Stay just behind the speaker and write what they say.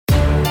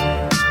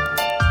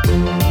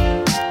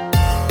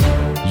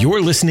You're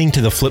listening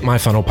to the Flip My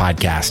Funnel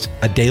podcast,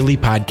 a daily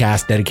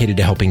podcast dedicated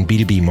to helping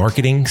B2B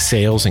marketing,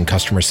 sales, and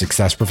customer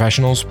success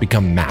professionals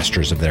become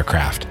masters of their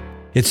craft.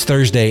 It's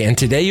Thursday, and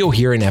today you'll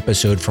hear an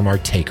episode from our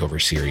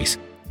Takeover series.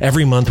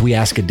 Every month, we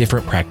ask a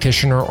different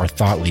practitioner or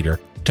thought leader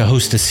to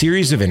host a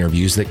series of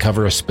interviews that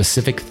cover a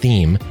specific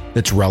theme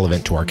that's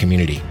relevant to our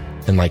community.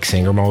 And like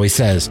Sangram always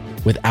says,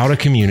 without a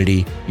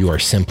community, you are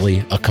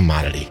simply a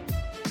commodity.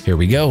 Here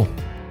we go.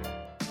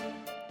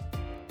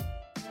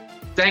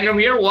 Sangram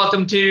here.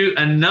 Welcome to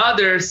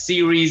another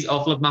series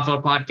of Flip My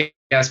Funnel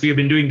podcast. We have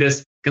been doing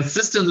this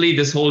consistently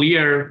this whole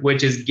year,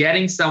 which is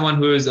getting someone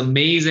who is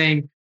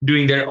amazing,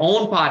 doing their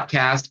own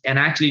podcast and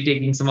actually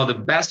taking some of the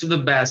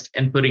best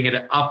and putting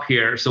it up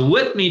here. So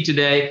with me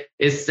today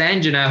is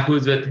Sanjana,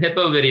 who's with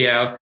Hippo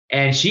Video,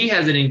 and she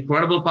has an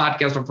incredible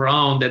podcast of her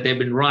own that they've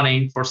been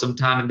running for some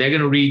time, and they're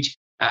going to reach,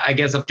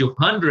 up to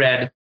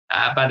 100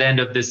 by the end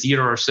of this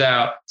year or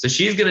so. So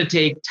she's going to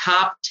take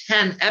top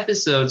 10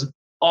 episodes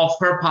of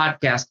her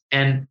podcast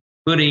and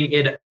putting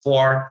it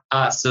for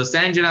us. So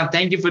Sanjana,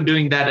 thank you for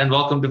doing that and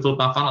welcome to Flip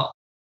My Funnel.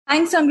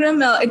 Thanks,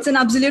 Sangram. It's an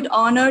absolute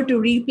honor to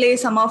replay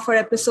some of our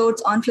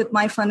episodes on Flip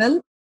My Funnel.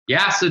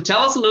 Yeah, so tell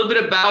us a little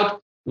bit about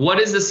what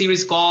is the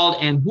series called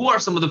and who are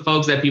some of the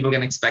folks that people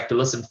can expect to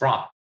listen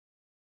from?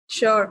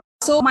 Sure.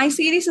 So my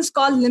series is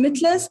called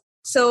Limitless.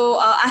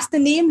 So as the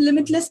name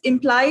Limitless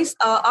implies,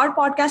 our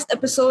podcast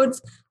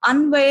episodes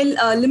unveil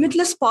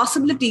limitless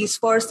possibilities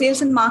for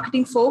sales and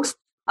marketing folks.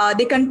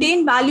 They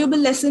contain valuable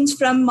lessons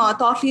from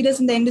thought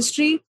leaders in the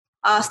industry,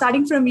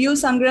 starting from you,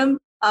 Sangram.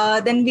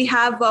 Then we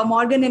have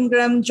Morgan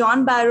Ingram,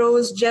 John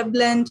Barrows, Jeb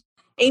Blunt,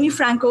 Amy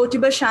Franco,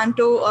 Tibor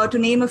Shanto, to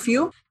name a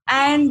few.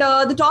 And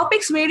the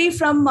topics vary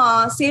from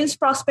sales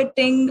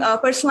prospecting,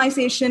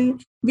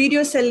 personalization,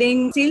 video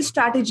selling, sales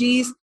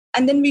strategies.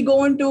 And then we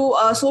go into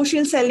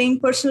social selling,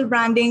 personal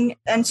branding,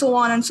 and so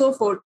on and so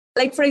forth.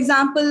 Like, for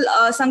example,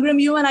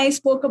 Sangram, you and I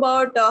spoke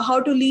about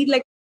how to lead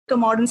like a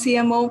modern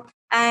CMO.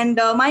 And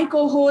my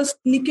co-host,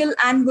 Nikhil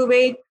and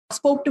Vivek,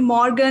 spoke to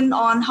Morgan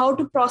on how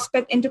to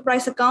prospect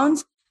enterprise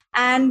accounts,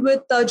 and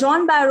with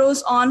John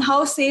Barrows on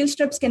how sales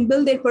reps can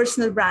build their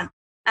personal brand.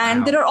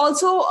 And There are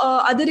also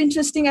other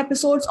interesting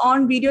episodes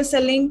on video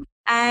selling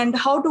and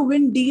how to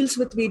win deals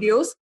with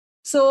videos.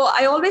 So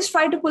I always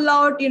try to pull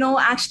out,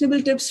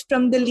 actionable tips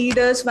from the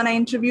leaders when I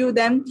interview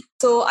them.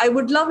 So I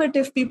would love it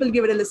if people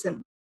give it a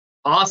listen.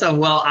 Awesome.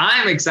 Well,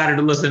 I'm excited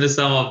to listen to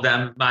some of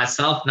them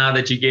myself now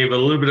that you gave a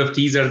little bit of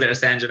teaser there,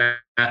 Sanjana.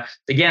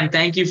 Again,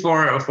 thank you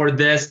for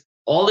this.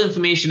 All the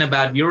information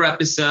about your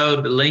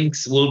episode, the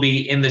links will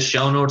be in the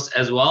show notes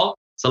as well.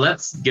 So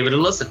let's give it a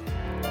listen.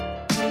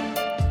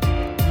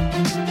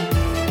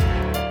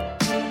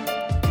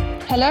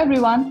 Hello,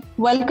 everyone.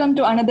 Welcome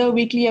to another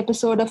weekly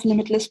episode of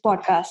Limitless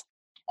Podcast,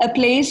 a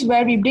place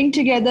where we bring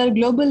together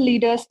global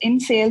leaders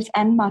in sales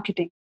and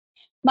marketing.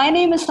 My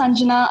name is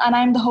Sanjana, and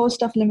I'm the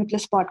host of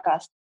Limitless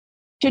Podcast.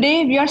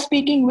 Today, we are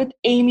speaking with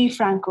Amy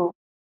Franco.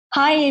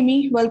 Hi,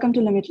 Amy. Welcome to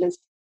Limitless.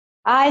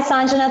 Hi,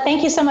 Sanjana.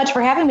 Thank you so much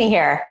for having me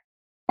here.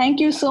 Thank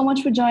you so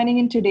much for joining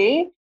in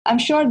today. I'm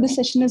sure this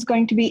session is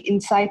going to be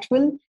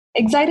insightful.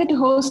 Excited to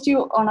host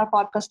you on our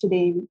podcast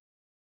today, Amy.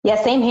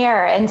 Yeah, same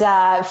here. And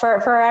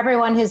for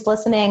everyone who's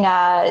listening,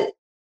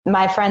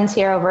 my friends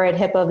here over at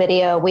Hippo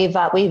Video, we've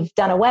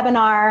done a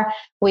webinar.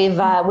 We've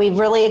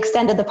really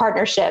extended the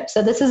partnership.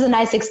 So this is a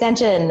nice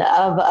extension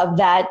of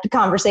that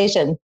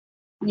conversation.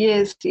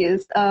 Yes.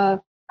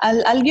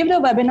 I'll give the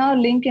webinar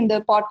link in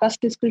the podcast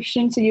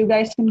description so you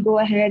guys can go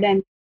ahead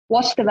and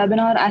watch the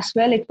webinar as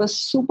well. It was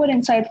super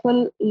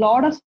insightful. A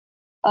lot of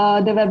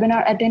the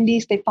webinar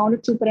attendees, they found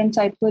it super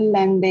insightful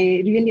and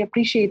they really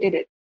appreciated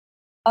it.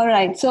 All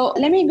right. So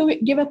let me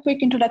give a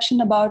quick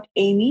introduction about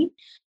Amy.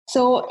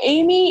 So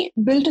Amy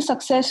built a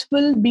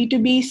successful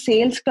B2B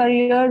sales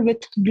career with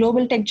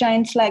global tech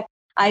giants like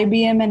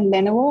IBM and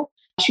Lenovo.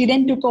 She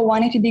then took a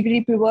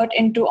 180-degree pivot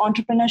into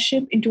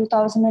entrepreneurship in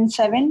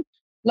 2007,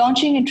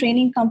 launching a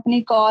training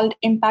company called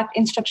Impact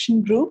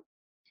Instruction Group.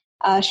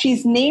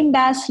 She's named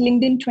as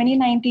LinkedIn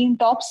 2019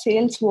 Top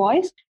Sales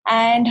Voice,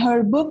 and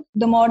her book,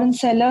 The Modern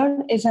Seller,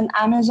 is an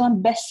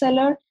Amazon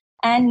bestseller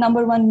and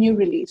 #1 new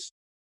release.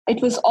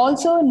 It was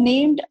also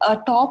named a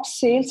top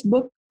sales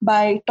book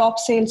by Top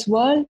Sales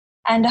World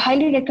and a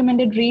highly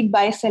recommended read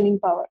by Selling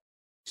Power.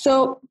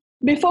 So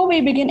before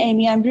we begin,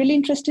 Amy, I'm really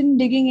interested in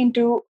digging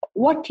into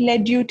what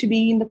led you to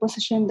be in the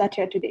position that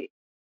you're today.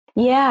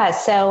 Yeah.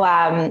 So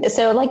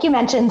like you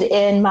mentioned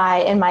in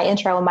my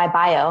intro, in my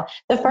bio,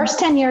 the first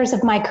 10 years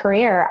of my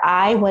career,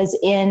 I was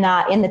in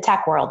the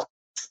tech world.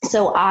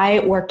 So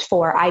I worked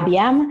for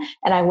IBM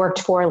and I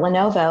worked for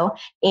Lenovo,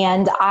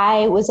 and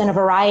I was in a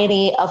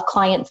variety of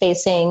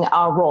client-facing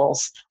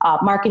roles,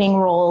 marketing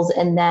roles,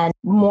 and then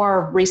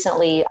more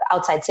recently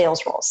outside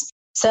sales roles.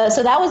 So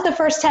that was the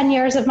first 10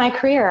 years of my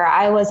career.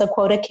 I was a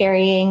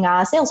quota-carrying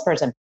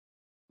salesperson.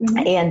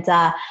 Mm-hmm. And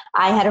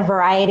I had a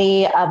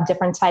variety of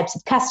different types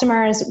of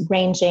customers,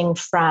 ranging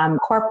from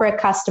corporate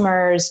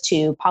customers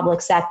to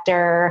public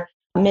sector,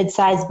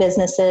 mid-sized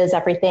businesses,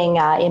 everything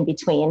in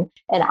between.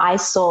 And I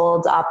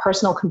sold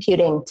personal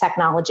computing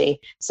technology.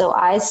 So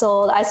I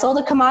sold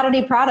a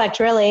commodity product,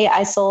 really.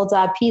 I sold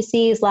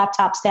PCs,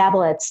 laptops,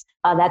 tablets,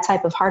 that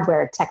type of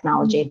hardware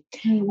technology.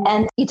 Mm-hmm.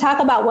 And you talk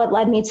about what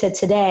led me to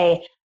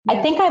today. Yeah.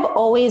 I think I've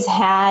always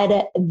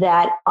had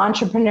that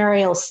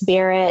entrepreneurial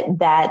spirit,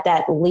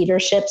 that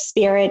leadership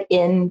spirit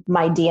in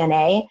my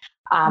DNA.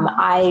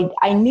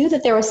 I knew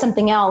that there was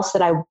something else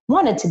that I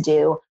wanted to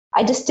do.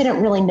 I just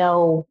didn't really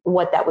know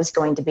what that was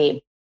going to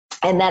be.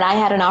 And then I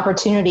had an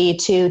opportunity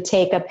to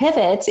take a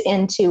pivot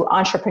into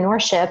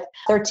entrepreneurship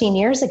 13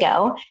 years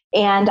ago.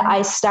 And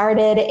I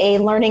started a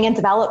learning and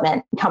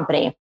development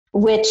company,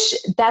 which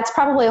that's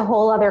probably a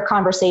whole other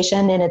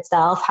conversation in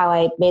itself, how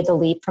I made the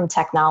leap from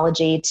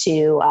technology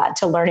to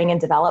learning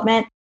and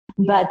development.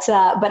 But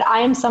I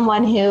am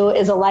someone who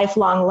is a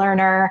lifelong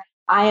learner.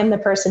 I am the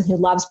person who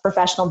loves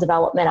professional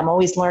development. I'm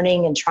always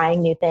learning and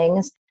trying new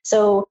things.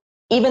 So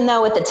even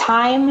though at the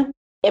time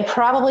it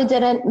probably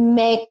didn't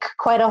make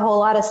quite a whole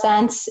lot of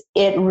sense,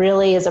 it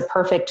really is a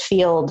perfect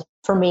field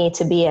for me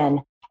to be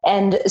in.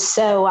 And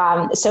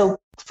so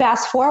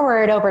fast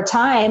forward over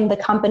time, the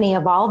company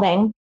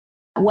evolving,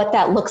 what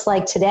that looks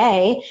like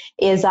today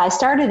is I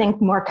started in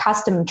more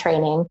custom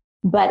training,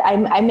 but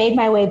I made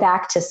my way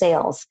back to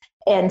sales.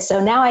 And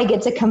so now I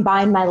get to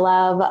combine my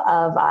love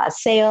of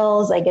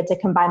sales. I get to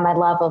combine my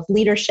love of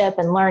leadership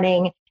and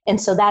learning. And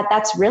so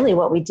that's really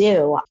what we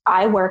do.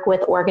 I work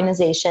with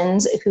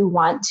organizations who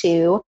want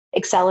to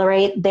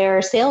accelerate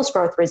their sales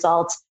growth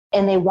results,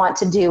 and they want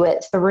to do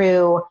it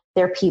through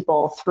their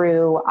people,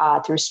 through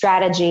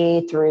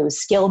strategy, through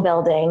skill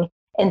building.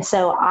 And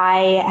so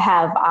I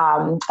have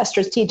a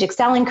strategic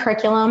selling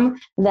curriculum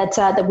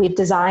that we've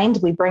designed.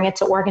 We bring it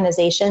to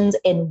organizations,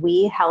 and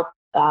we help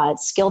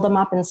skill them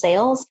up in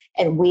sales,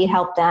 and we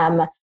help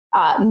them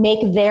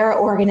make their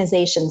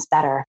organizations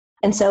better.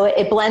 And so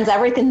it blends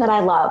everything that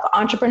I love: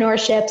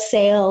 entrepreneurship,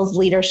 sales,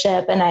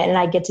 leadership, and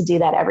I get to do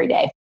that every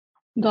day.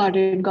 Got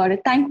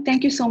it.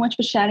 Thank you so much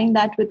for sharing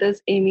that with us,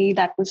 Amy.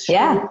 That was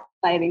really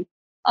exciting.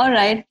 All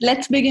right,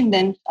 let's begin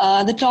then.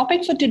 The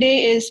topic for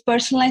today is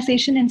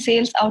personalization in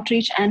sales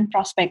outreach and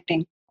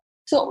prospecting.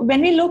 So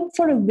when we look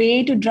for a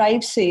way to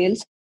drive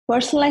sales,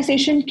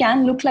 personalization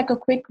can look like a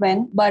quick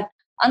win, but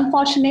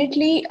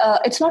unfortunately,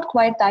 it's not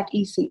quite that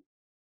easy,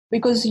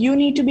 because you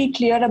need to be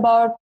clear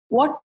about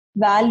what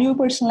value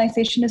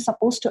personalization is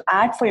supposed to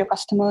add for your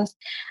customers,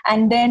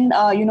 and then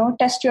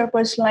test your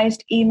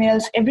personalized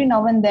emails every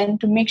now and then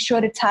to make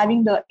sure it's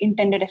having the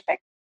intended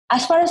effect.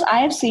 As far as I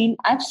have seen,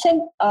 I've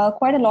sent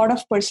quite a lot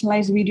of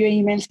personalized video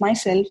emails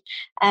myself,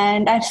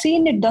 and I've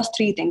seen it does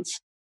three things.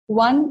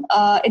 One,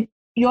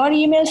 your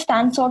email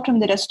stands out from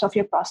the rest of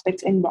your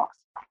prospects' inbox.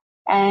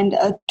 And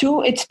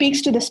two, it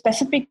speaks to the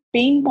specific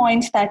pain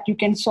points that you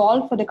can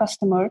solve for the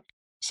customer.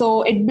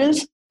 So it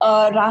builds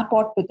a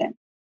rapport with them.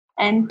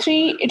 And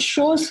three, it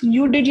shows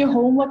you did your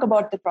homework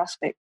about the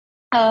prospect.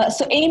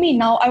 So Amy,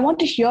 now I want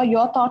to hear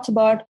your thoughts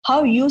about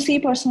how you see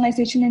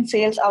personalization in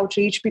sales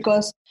outreach,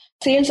 because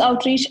sales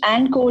outreach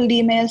and cold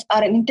emails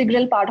are an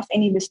integral part of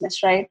any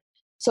business, right?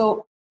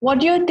 So what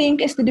do you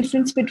think is the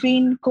difference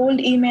between cold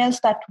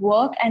emails that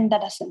work and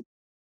that doesn't?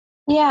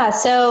 Yeah.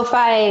 So if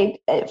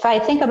I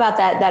think about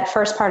that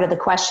first part of the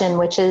question,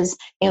 which is,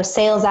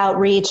 sales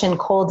outreach and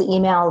cold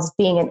emails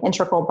being an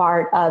integral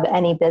part of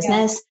any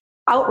business,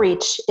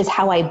 outreach is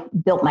how I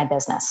built my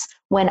business.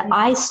 When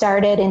I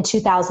started in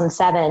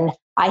 2007,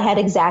 I had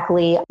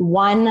exactly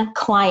one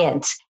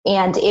client,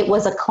 and it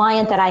was a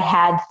client that I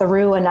had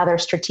through another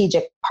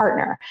strategic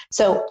partner.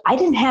 So I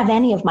didn't have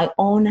any of my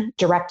own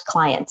direct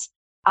clients.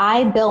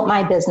 I built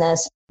my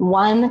business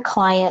one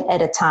client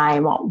at a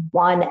time,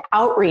 one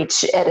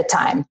outreach at a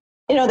time.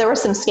 There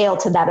was some scale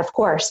to that, of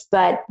course,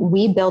 but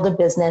we build a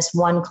business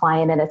one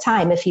client at a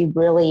time if you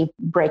really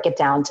break it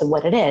down to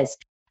what it is.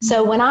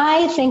 So when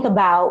I think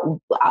about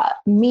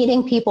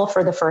meeting people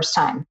for the first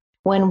time,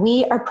 when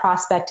we are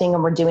prospecting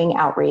and we're doing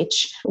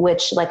outreach,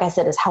 which, like I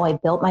said, is how I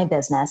built my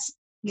business,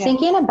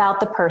 thinking about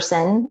the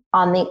person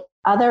on the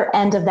other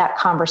end of that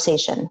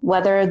conversation,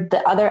 whether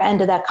the other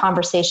end of that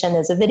conversation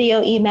is a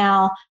video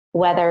email,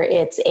 whether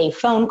it's a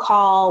phone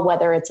call,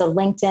 whether it's a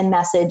LinkedIn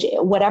message,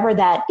 whatever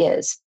that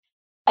is.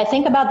 I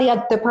think about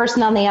the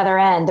person on the other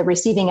end, the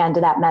receiving end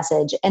of that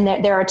message. And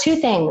there are two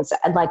things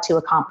I'd like to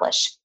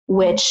accomplish,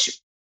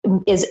 which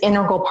is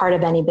integral part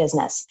of any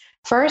business.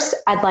 First,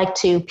 I'd like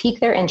to pique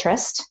their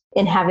interest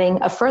in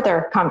having a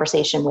further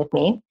conversation with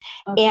me.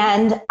 Okay.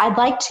 And I'd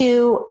like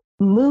to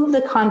move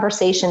the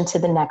conversation to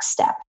the next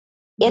step.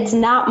 It's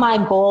not my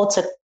goal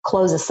to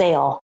close a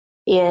sale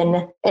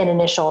in an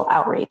initial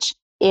outreach.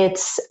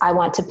 I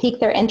want to pique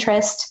their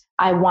interest.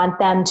 I want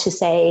them to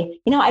say,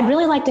 I'd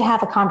really like to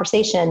have a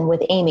conversation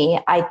with Amy.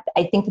 I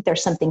think that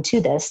there's something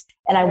to this,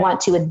 and I want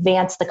to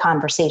advance the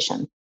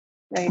conversation.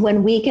 Right.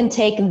 When we can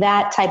take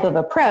that type of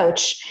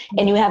approach,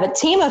 and you have a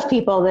team of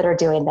people that are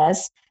doing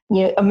this,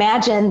 you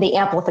imagine the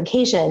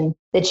amplification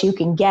that you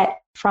can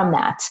get from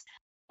that.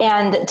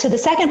 And to the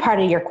second part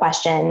of your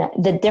question,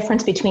 the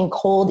difference between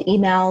cold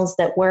emails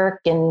that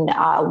work and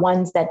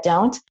ones that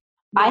don't.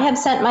 I have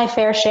sent my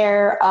fair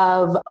share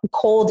of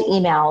cold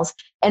emails.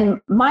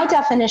 And my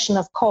definition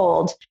of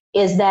cold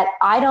is that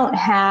I don't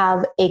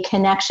have a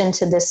connection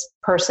to this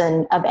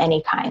person of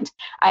any kind.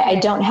 I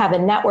don't have a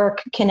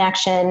network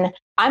connection.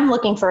 I'm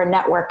looking for a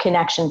network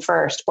connection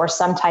first, or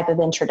some type of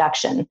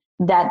introduction.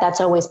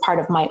 That's always part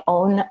of my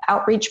own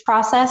outreach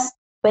process.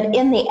 But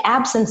in the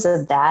absence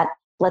of that,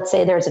 let's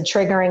say there's a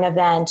triggering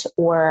event,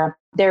 or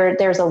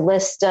there's a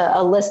list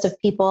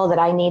of people that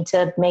I need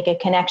to make a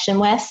connection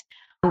with.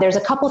 There's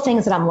a couple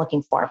things that I'm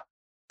looking for.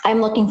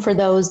 I'm looking for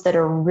those that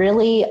are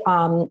really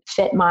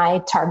fit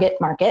my target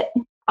market.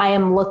 I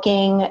am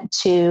looking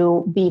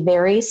to be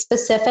very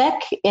specific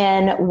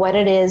in what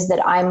it is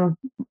that I'm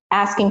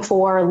asking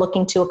for,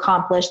 looking to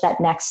accomplish that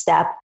next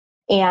step,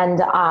 and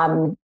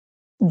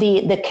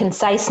the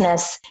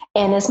conciseness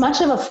and as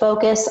much of a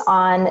focus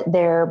on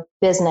their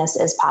business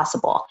as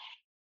possible.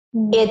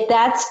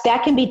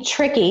 That can be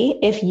tricky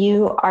if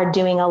you are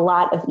doing a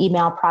lot of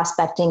email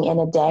prospecting in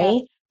a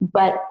day.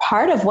 But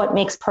part of what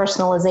makes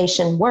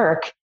personalization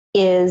work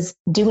is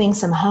doing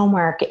some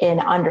homework and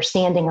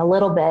understanding a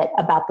little bit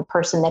about the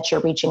person that you're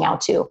reaching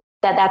out to.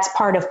 That's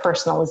part of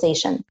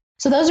personalization.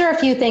 So those are a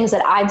few things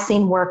that I've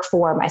seen work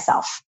for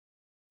myself.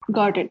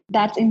 Got it.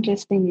 That's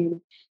interesting.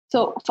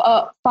 So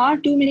far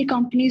too many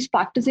companies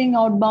practicing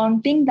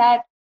outbound think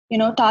that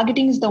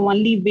targeting is the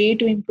only way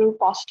to improve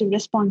positive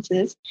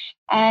responses.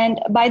 And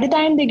by the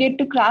time they get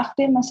to craft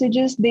their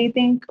messages, they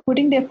think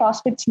putting their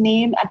prospect's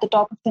name at the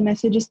top of the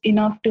message is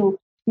enough to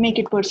make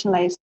it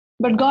personalized.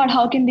 But God,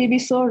 how can they be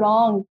so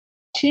wrong?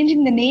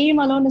 Changing the name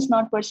alone is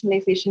not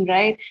personalization,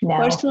 right? No.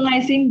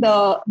 Personalizing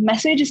the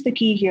message is the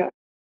key here.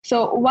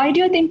 So why do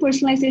you think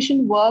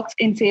personalization works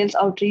in sales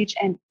outreach,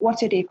 and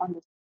what's your take on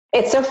this?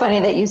 It's so funny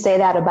that you say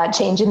that about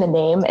changing the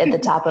name at the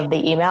top of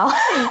the email.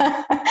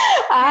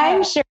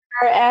 I'm sure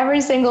every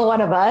single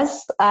one of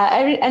us,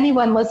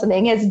 anyone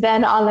listening, has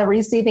been on the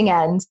receiving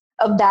end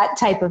of that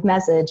type of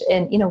message.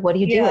 And, what do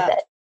you do with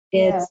it?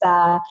 It's,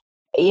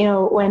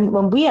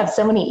 when we have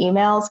so many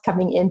emails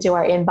coming into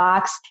our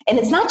inbox, and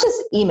it's not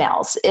just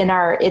emails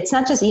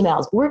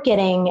we're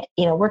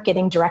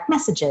getting direct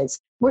messages.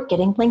 We're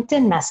getting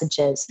LinkedIn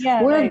messages.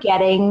 We're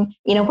getting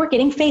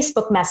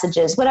Facebook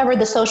messages, whatever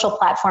the social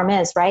platform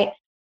is, right?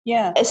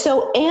 Yeah.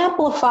 So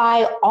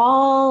amplify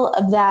all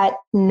of that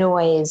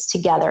noise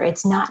together.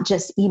 It's not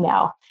just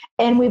email.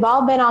 And we've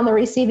all been on the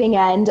receiving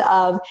end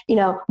of,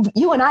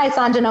 you and I,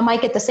 Sanjana,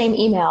 might get the same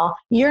email.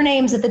 Your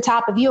name's at the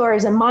top of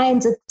yours and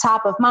mine's at the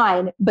top of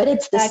mine, but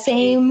it's the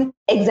same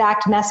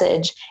exact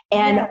message.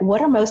 And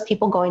what are most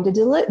people going to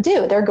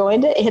do? They're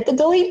going to hit the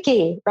delete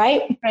key,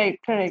 right? Right,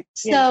 correct.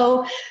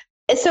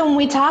 So when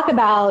we talk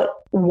about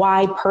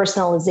why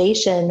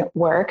personalization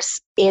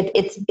works,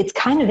 it's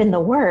kind of in the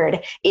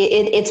word.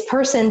 It's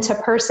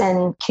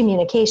person-to-person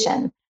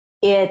communication.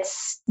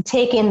 It's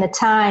taking the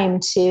time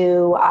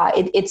to,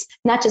 it's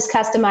not just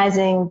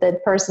customizing the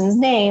person's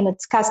name,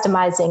 it's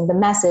customizing the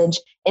message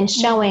and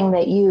showing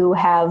that you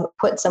have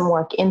put some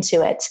work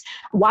into it.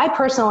 Why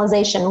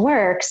personalization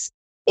works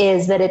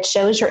is that it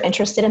shows you're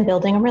interested in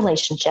building a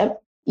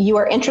relationship. You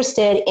are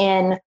interested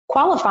in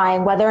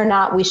qualifying whether or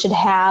not we should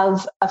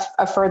have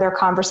a further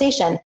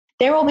conversation.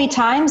 There will be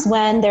times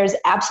when there's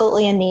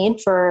absolutely a need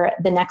for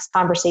the next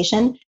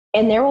conversation,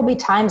 and there will be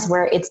times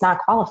where it's not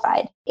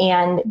qualified.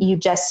 And you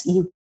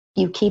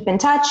keep in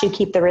touch, you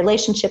keep the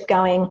relationship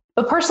going.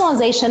 But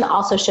personalization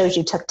also shows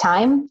you took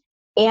time,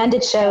 and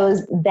it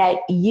shows that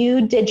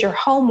you did your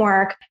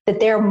homework, that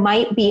there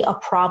might be a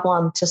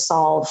problem to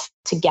solve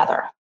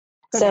together.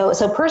 So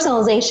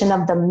personalization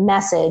of the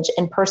message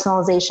and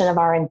personalization of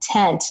our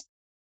intent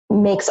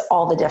makes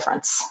all the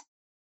difference.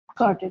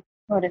 Got it.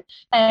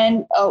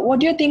 And what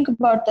do you think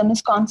about the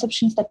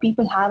misconceptions that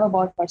people have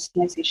about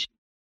personalization?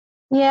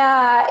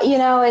 Yeah,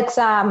 it's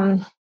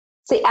I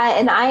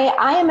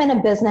am in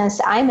a business.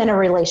 I'm in a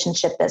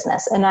relationship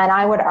business, and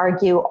I would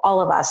argue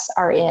all of us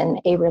are in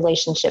a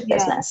relationship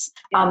business.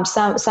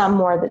 Some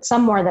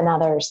more than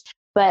others,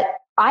 but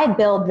I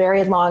build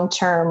very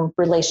long-term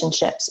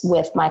relationships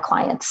with my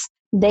clients.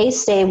 They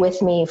stay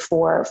with me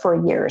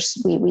for years.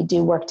 We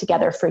do work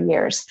together for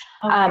years.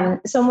 Okay.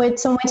 So when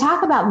we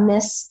talk about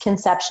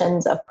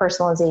misconceptions of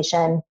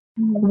personalization,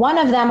 one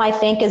of them I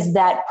think is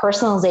that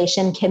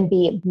personalization can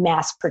be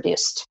mass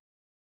produced.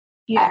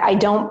 Yeah. I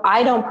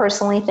don't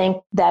personally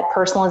think that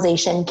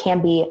personalization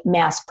can be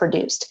mass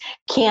produced.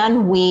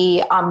 Can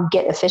we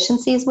get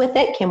efficiencies with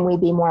it? Can we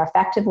be more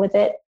effective with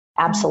it?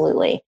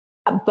 Absolutely.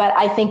 But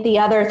I think the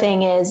other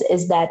thing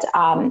is that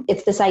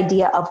it's this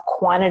idea of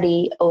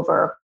quantity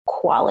over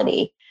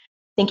quality.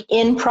 I think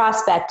in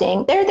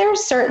prospecting,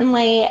 there's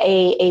certainly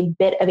a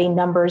bit of a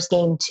numbers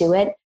game to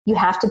it. You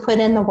have to put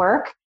in the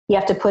work. You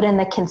have to put in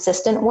the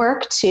consistent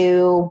work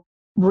to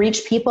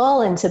reach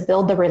people and to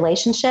build the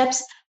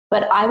relationships.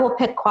 But I will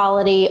pick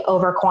quality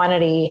over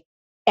quantity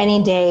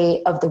any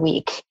day of the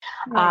week.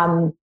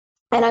 Right.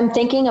 And I'm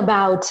thinking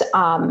about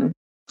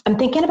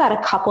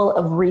a couple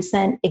of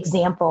recent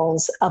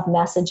examples of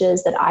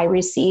messages that I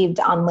received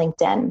on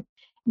LinkedIn.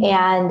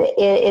 And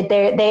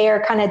they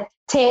are kind of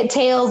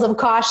tales of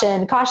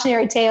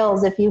cautionary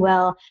tales, if you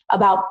will,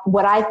 about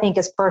what I think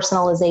is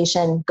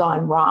personalization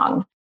gone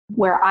wrong,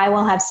 where I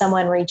will have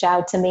someone reach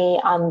out to me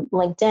on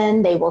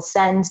LinkedIn. They will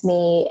send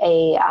me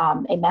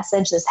a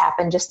message. This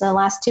happened just in the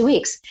last 2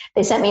 weeks.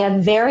 They sent me a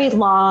very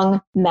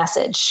long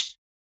message,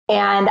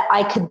 and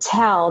I could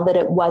tell that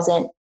it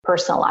wasn't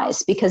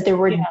personalized because there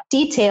were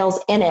details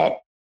in it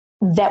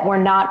that were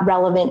not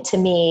relevant to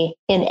me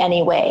in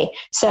any way.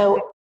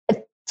 So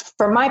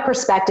from my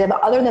perspective,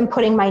 other than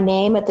putting my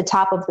name at the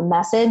top of the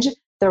message,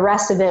 the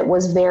rest of it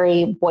was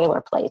very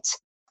boilerplate.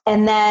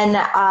 And then,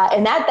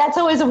 and that's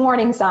always a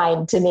warning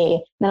sign to me.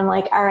 And then I'm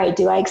like, all right,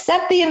 do I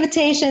accept the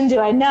invitation? Do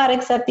I not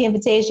accept the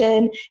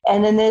invitation?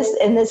 And in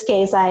this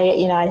case, I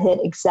hit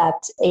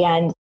accept.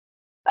 And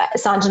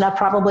Sanjana,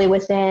 probably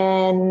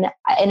within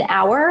an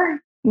hour,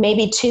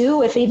 maybe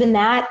 2, if even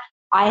that,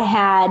 I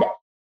had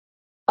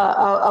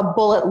a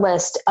bullet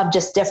list of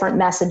just different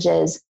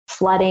messages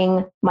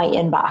flooding my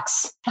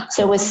inbox.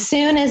 So as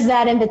soon as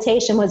that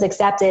invitation was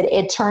accepted,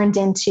 it turned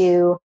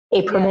into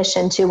a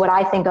permission to what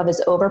I think of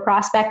as over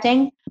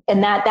prospecting.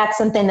 And that's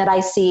something that I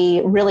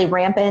see really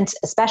rampant,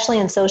 especially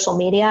in social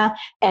media.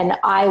 And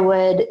I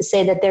would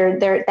say that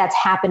that's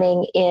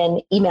happening in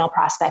email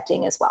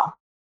prospecting as well.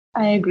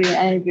 I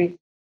agree.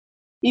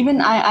 Even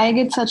I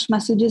get such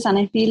messages, and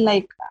I feel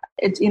like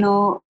it's,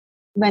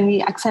 when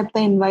we accept the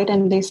invite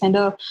and they send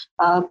a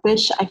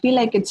pitch, I feel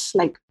like it's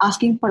like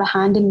asking for a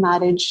hand in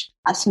marriage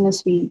as soon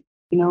as we,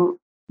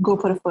 go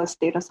for a first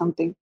date or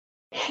something.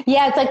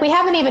 Yeah, it's like we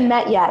haven't even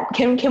met yet.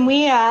 Can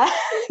we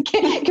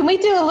can we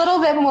do a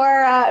little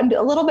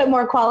bit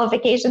more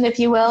qualification, if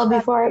you will,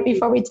 before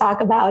we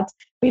talk about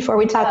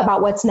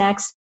what's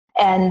next?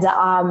 And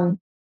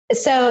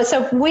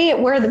so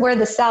we're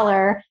the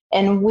seller,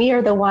 and we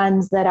are the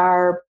ones that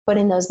are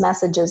putting those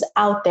messages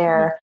out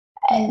there.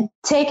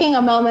 Taking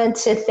a moment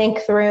to think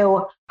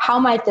through how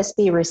might this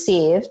be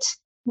received,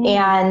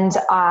 and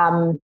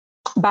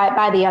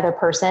by the other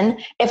person.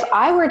 If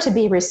I were to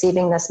be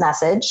receiving this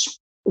message,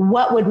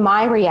 what would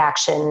my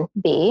reaction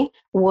be?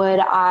 Would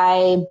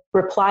I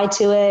reply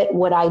to it?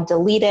 Would I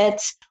delete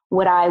it?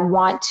 Would I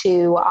want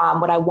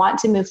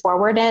to move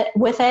forward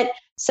with it?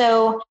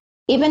 So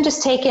even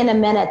just taking a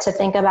minute to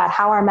think about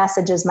how our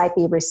messages might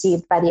be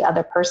received by the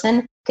other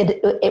person,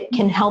 it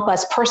can help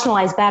us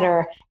personalize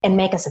better and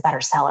make us a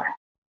better seller.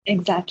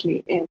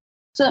 Exactly.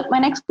 So my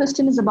next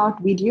question is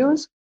about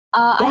videos.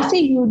 I say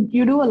you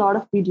do a lot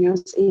of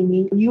videos,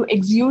 Amy. You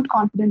exude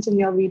confidence in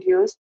your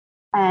videos.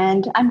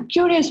 And I'm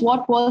curious,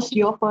 what was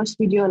your first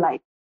video like?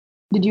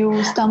 Did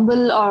you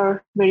stumble,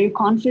 or were you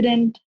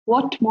confident?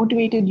 What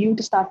motivated you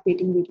to start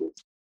creating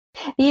videos?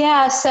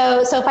 Yeah.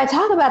 So if I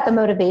talk about the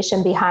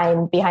motivation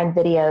behind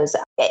videos,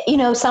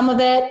 some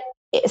of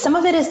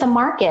it is the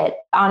market.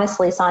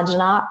 Honestly,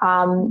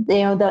 Sanjana,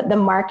 the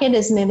market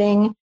is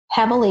moving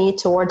heavily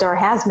towards, or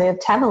has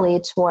moved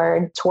heavily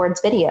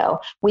towards video.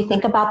 We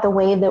think about the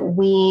way that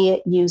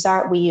we use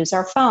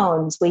our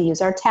phones, we use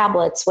our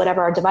tablets,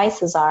 whatever our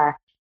devices are.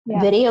 Yeah.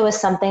 Video is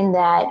something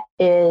that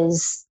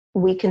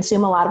we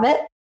consume a lot of it,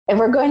 and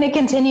we're going to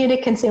continue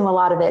to consume a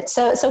lot of it.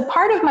 So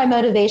part of my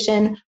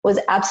motivation was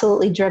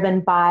absolutely driven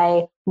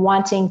by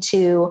wanting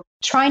to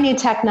try new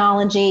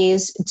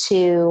technologies,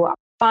 to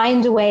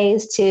find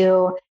ways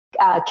to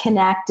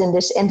connect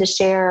and to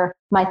share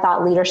my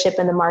thought leadership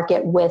in the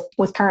market with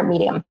current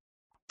medium.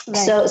 Right.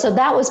 So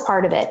that was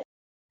part of it.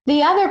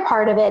 The other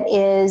part of it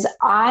is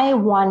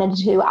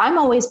I'm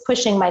always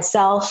pushing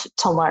myself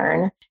to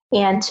learn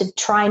and to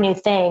try new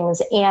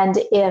things. And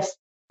if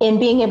in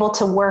being able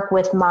to work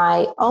with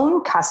my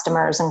own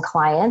customers and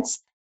clients,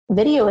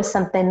 video is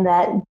something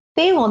that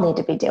they will need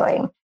to be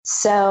doing.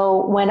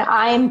 So when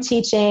I'm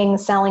teaching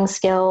selling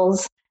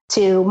skills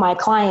to my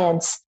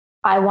clients,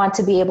 I want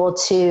to be able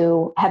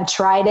to have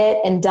tried it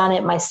and done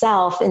it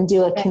myself and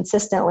do it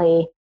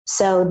consistently,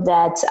 so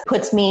that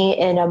puts me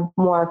in a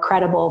more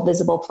credible,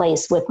 visible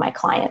place with my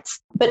clients.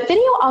 But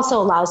video also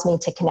allows me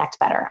to connect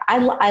better.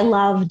 I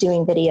love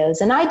doing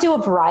videos, and I do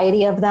a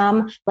variety of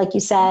them. Like you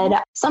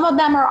said, some of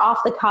them are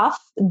off the cuff.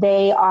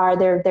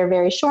 They're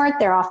very short.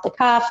 They're off the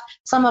cuff.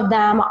 Some of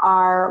them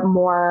are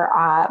more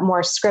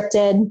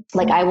scripted.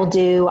 Like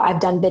I've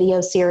done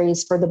video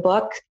series for the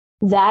book.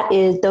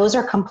 Those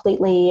are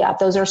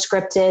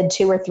scripted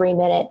 2 or 3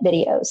 minute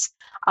videos.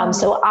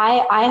 So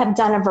I have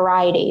done a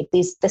variety.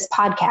 This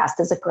podcast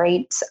is a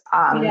great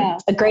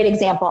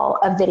example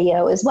of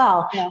video as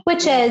well,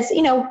 which is,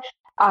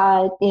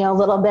 a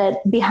little bit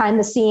behind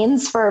the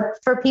scenes for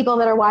people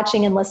that are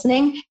watching and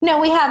listening.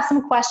 We have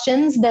some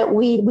questions that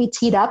we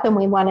teed up and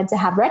we wanted to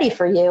have ready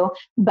for you,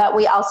 but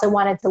we also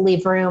wanted to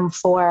leave room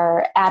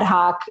for ad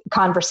hoc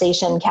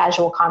conversation,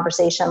 casual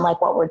conversation,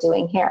 like what we're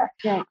doing here.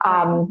 Yeah.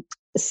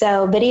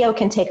 So video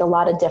can take a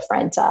lot of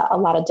different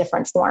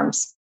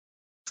forms.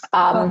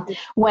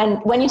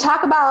 When you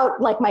talk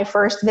about like my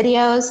first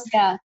videos,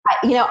 I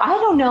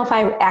don't know if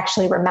I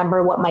actually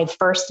remember what my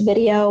first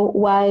video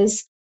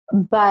was,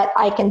 but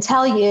I can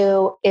tell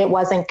you it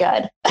wasn't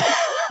good.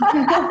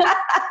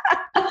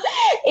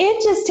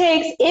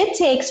 It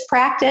takes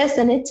practice,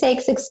 and it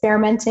takes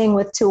experimenting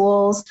with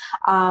tools.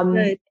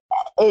 Right.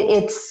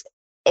 It's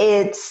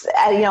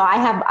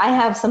I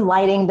have some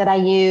lighting that I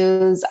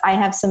use. I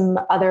have some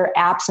other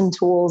apps and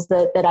tools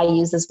that I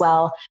use as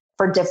well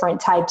for different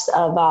types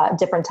of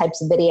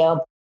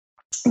video.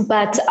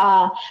 But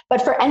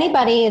for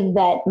anybody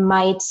that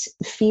might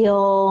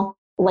feel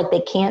like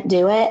they can't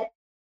do it,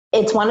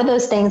 it's one of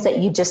those things that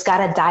you just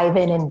got to dive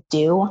in and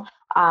do.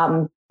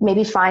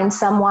 Maybe find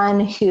someone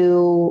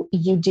who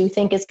you do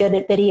think is good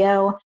at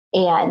video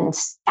and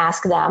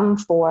ask them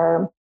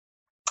for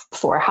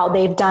how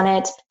they've done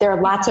it. There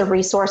are lots of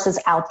resources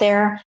out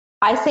there.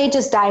 I say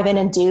just dive in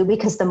and do,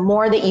 because the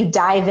more that you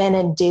dive in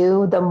and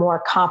do, the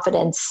more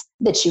confidence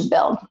that you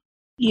build.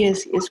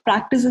 Yes.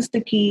 Practice is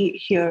the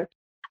key here.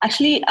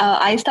 Actually,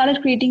 I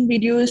started creating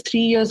videos 3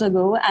 years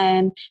ago,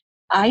 and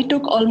I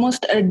took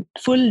almost a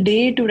full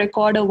day to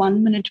record a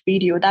 1-minute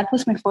video. That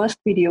was my first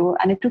video,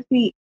 and it took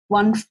me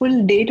one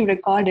full day to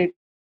record it.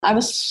 I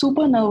was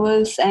super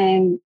nervous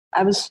and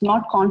I was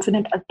not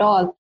confident at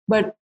all.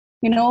 But,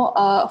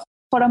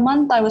 for a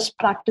month I was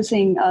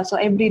practicing. So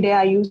every day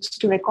I used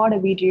to record a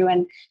video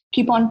and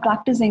keep on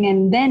practicing.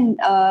 And then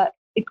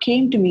it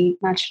came to me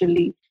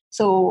naturally.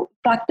 So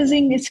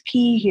practicing is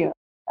key here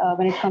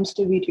when it comes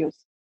to videos.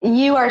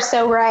 You are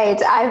so right.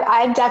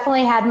 I've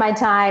definitely had my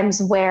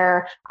times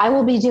where I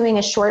will be doing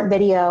a short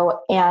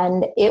video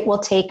and it will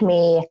take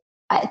me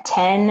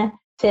 10,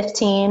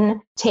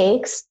 15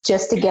 takes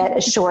just to get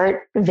a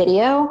short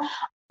video.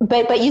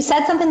 But you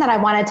said something that I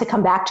wanted to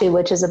come back to,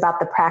 which is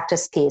about the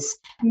practice piece.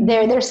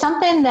 Mm-hmm. There's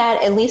something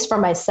that, at least for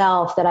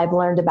myself, that I've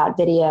learned about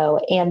video,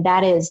 and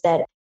that is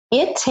that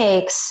it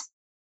takes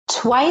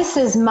twice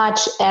as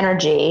much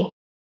energy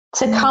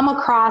to come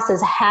across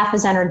as half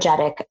as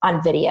energetic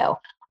on video.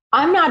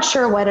 I'm not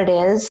sure what it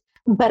is,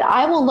 but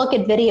I will look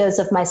at videos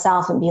of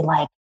myself and be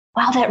like,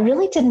 wow, that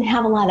really didn't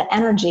have a lot of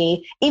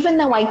energy, even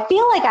though I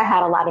feel like I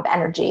had a lot of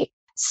energy.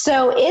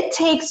 So it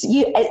takes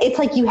you, it's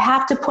like you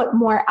have to put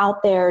more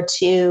out there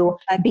to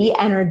be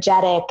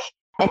energetic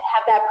and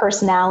have that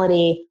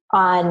personality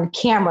on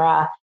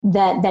camera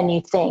than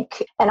you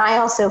think. And I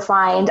also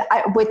find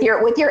with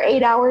your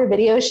 8-hour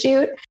video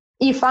shoot,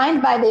 you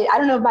find I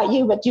don't know about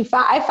you, but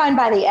I find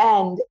by the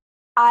end,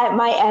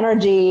 my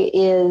energy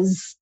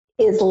is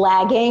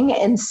lagging.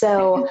 And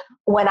so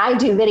when I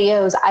do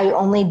videos,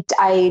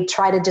 I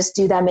try to just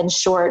do them in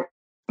short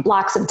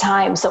blocks of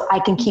time so I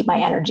can keep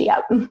my energy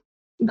up.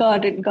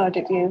 Got it.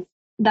 Yes.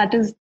 That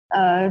is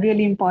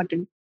really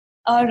important.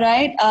 All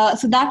right.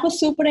 So that was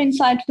super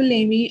insightful,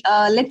 Amy.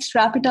 Let's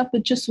wrap it up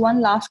with just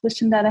one last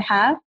question that I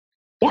have.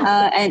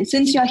 Yeah. And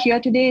since you're here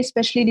today,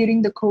 especially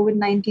during the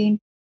COVID-19,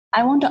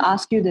 I want to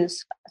ask you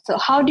this. So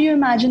how do you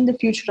imagine the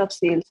future of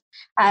sales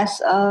as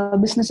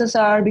businesses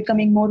are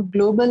becoming more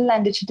global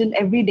and digital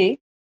every day?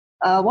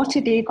 What's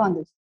your take on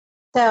this?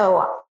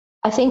 So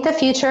I think the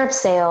future of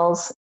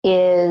sales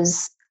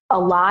is a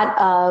lot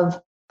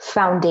of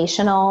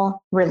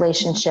foundational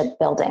relationship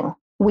building.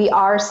 We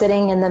are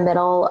sitting in the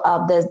middle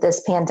of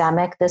this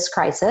pandemic, this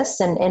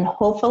crisis, and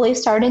hopefully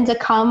starting to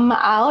come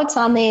out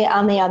on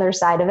the other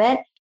side of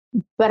it.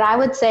 But I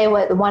would say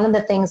one of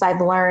the things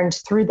I've learned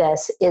through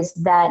this is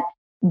that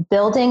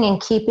building and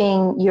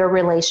keeping your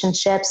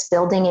relationships,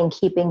 building and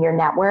keeping your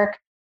network,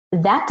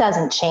 that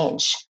doesn't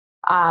change.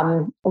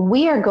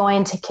 We are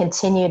going to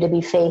continue to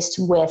be faced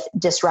with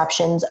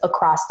disruptions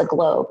across the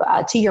globe,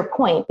 to your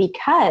point,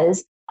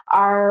 because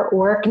our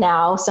work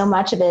now, so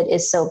much of it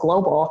is so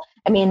global.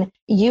 I mean,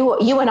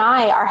 you and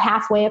I are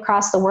halfway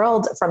across the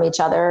world from each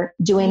other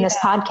doing this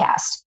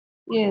podcast.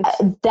 Yes.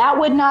 That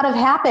would not have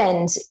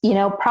happened,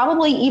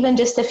 probably even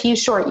just a few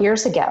short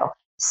years ago.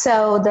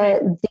 So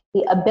the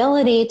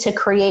ability to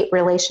create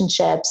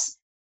relationships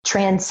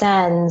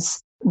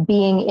transcends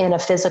being in a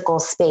physical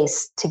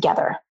space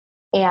together.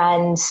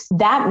 And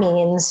that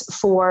means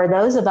for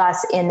those of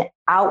us in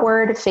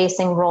outward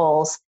facing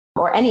roles,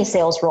 or any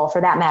sales role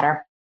for that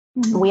matter,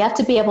 we have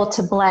to be able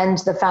to blend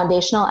the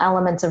foundational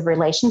elements of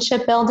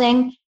relationship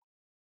building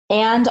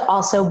and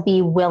also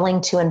be willing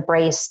to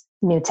embrace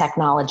new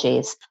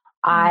technologies.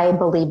 I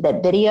believe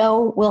that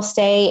video will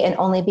stay and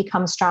only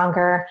become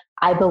stronger.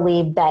 I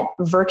believe that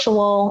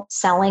virtual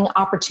selling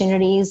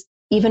opportunities,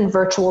 even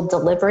virtual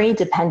delivery,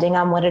 depending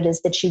on what it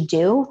is that you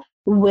do,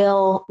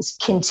 will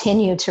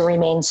continue to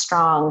remain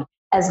strong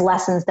as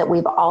lessons that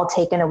we've all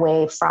taken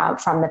away from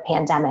the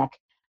pandemic.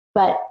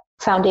 But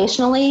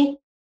foundationally,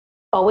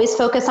 always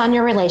focus on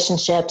your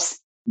relationships,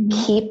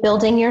 keep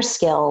building your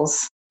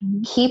skills,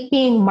 keep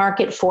being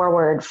market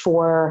forward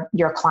for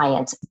your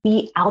clients,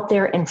 be out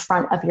there in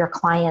front of your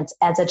clients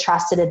as a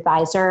trusted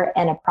advisor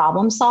and a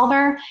problem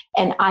solver.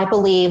 And I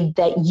believe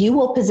that you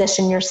will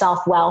position yourself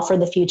well for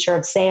the future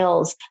of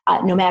sales,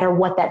 no matter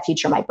what that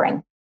future might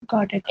bring.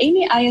 Got it.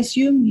 Amy, I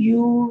assume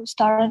you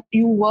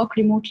work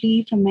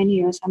remotely for many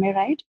years. Am I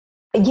right?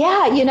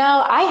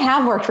 Yeah, I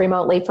have worked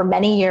remotely for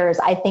many years.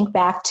 I think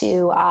back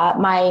to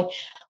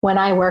when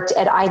I worked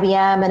at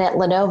IBM and at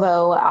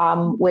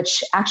Lenovo,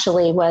 which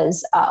actually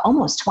was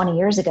almost 20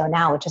 years ago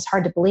now, which is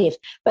hard to believe.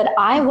 But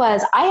I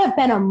have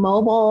been a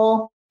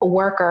mobile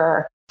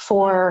worker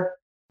for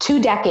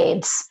 2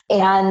 decades.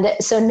 And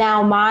so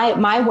now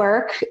my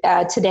work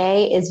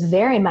today is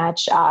very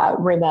much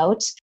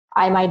remote.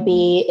 I might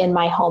be in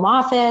my home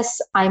office.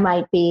 I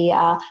might be,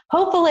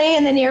 hopefully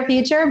in the near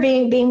future,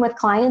 being with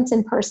clients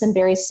in person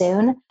very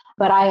soon.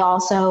 But I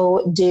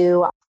also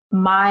do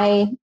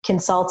my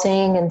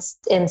consulting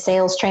and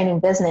sales training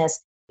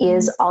business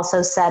is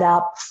also set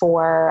up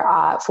for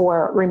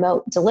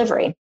remote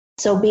delivery.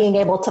 So being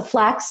able to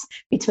flex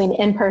between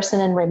in-person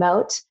and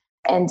remote.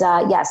 And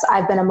yes,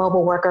 I've been a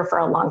mobile worker for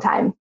a long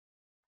time.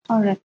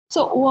 All right.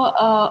 So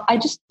I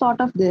just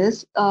thought of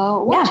this.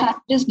 What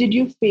challenges did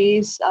you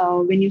face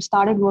when you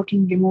started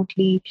working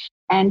remotely?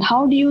 And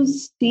how do you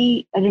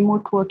see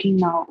remote working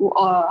now?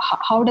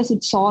 How does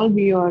it solve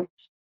your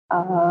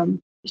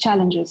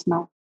challenges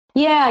now?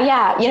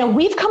 Yeah.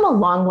 We've come a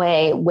long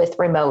way with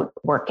remote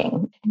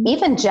working,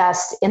 even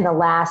just in the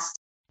last,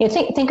 if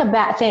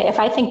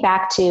I think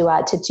back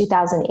to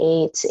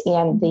 2008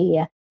 and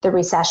the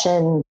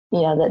recession,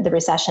 the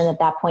recession at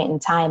that point in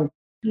time.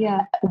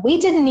 Yeah. We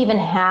didn't even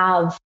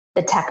have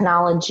the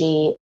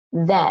technology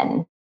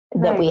then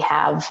that we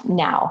have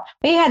now.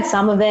 We had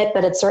some of it,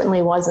 but it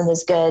certainly wasn't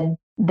as good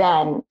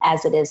then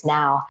as it is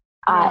now.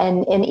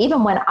 And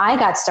even when I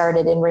got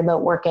started in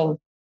remote working,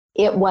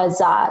 it was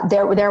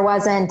there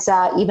wasn't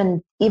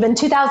even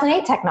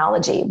 2008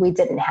 technology we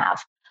didn't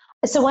have.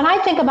 So when I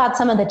think about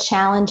some of the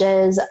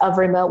challenges of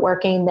remote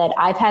working that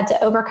I've had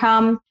to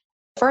overcome,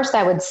 first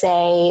I would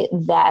say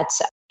that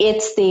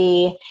it's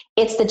the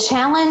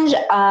challenge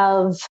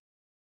of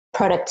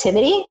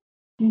productivity.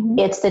 Mm-hmm.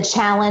 It's the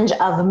challenge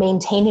of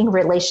maintaining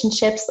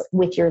relationships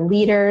with your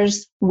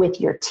leaders,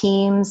 with your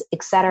teams,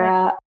 et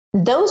cetera.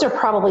 Those are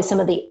probably some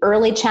of the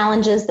early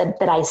challenges that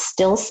I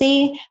still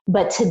see.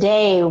 But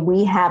today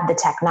we have the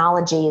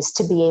technologies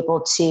to be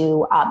able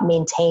to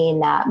maintain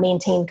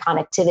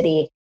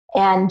connectivity.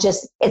 And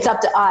just it's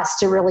up to us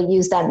to really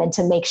use them and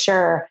to make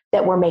sure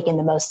that we're making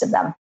the most of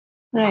them.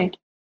 Right.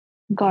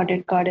 Got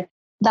it.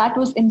 That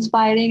was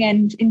inspiring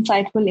and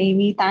insightful,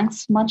 Amy.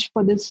 Thanks much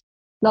for this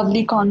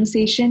lovely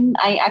conversation.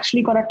 I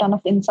actually got a ton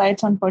of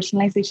insights on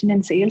personalization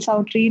and sales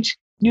outreach.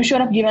 You sure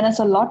have given us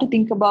a lot to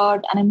think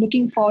about, and I'm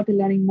looking forward to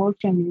learning more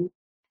from you.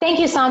 Thank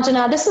you,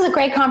 Sanjana. This is a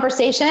great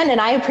conversation, and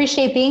I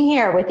appreciate being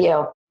here with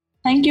you.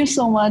 Thank you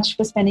so much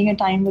for spending your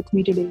time with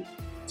me today.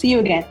 See you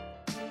again.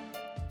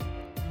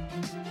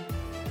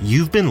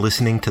 You've been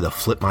listening to the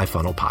Flip My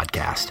Funnel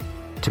podcast.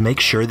 To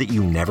make sure that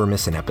you never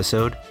miss an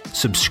episode,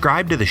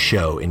 subscribe to the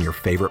show in your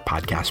favorite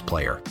podcast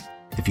player.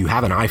 If you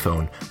have an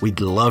iPhone, we'd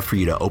love for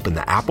you to open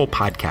the Apple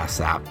Podcasts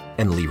app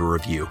and leave a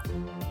review.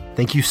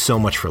 Thank you so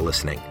much for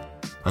listening.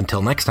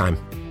 Until next time.